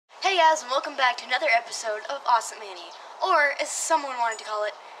guys, and welcome back to another episode of Awesome Annie, or as someone wanted to call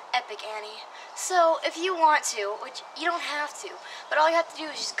it, Epic Annie. So if you want to, which you don't have to, but all you have to do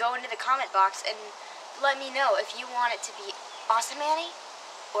is just go into the comment box and let me know if you want it to be Awesome Annie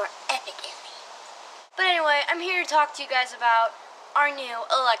or Epic Annie. But anyway, I'm here to talk to you guys about our new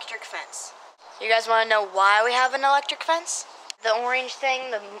electric fence. You guys want to know why we have an electric fence? The orange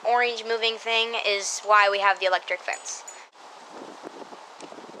thing, the orange moving thing, is why we have the electric fence.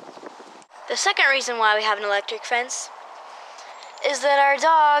 The second reason why we have an electric fence is that our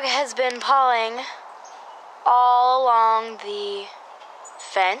dog has been pawing all along the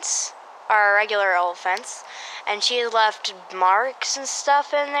fence, our regular old fence, and she has left marks and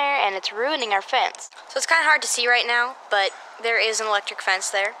stuff in there, and it's ruining our fence. So it's kind of hard to see right now, but there is an electric fence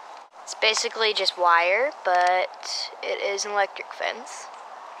there. It's basically just wire, but it is an electric fence.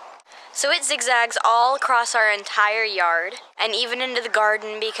 So it zigzags all across our entire yard, and even into the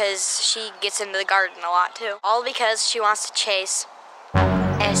garden, because she gets into the garden a lot too. All because she wants to chase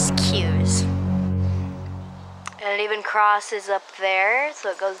SQs. And it even crosses up there,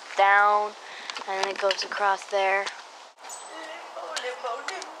 so it goes down, and then it goes across there. Isn't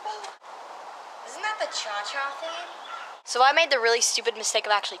that the cha-cha thing? So I made the really stupid mistake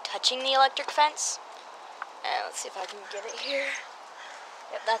of actually touching the electric fence. And let's see if I can get it here.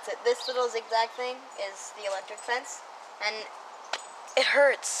 Yep, that's it. This little zigzag thing is the electric fence, and it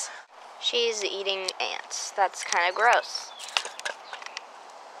hurts. She's eating ants. That's kind of gross.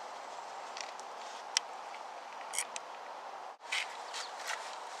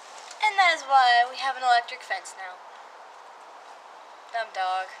 And that is why we have an electric fence now. Dumb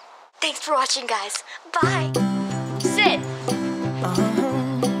dog. Thanks for watching, guys. Bye. Sit.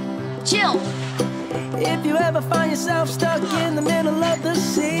 Chill. If you ever find yourself stuck in the middle of the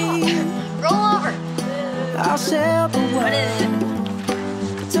sea, roll over. I'll sail the What is it?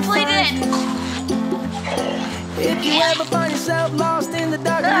 world to Play find it. you. If you ever find yourself lost in the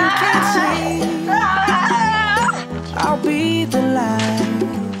dark and you can't see, I'll be the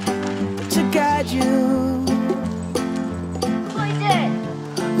light to guide you. Play it.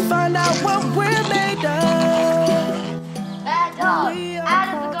 Find out what we're made of. Bad dog. We are Out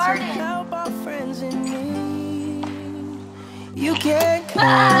of the called to garden. help our friends in need. You can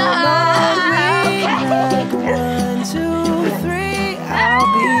count on me. Like 1, 2, 3, I'll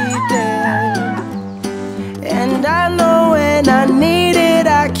be there. And I know when I need it,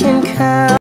 I can count.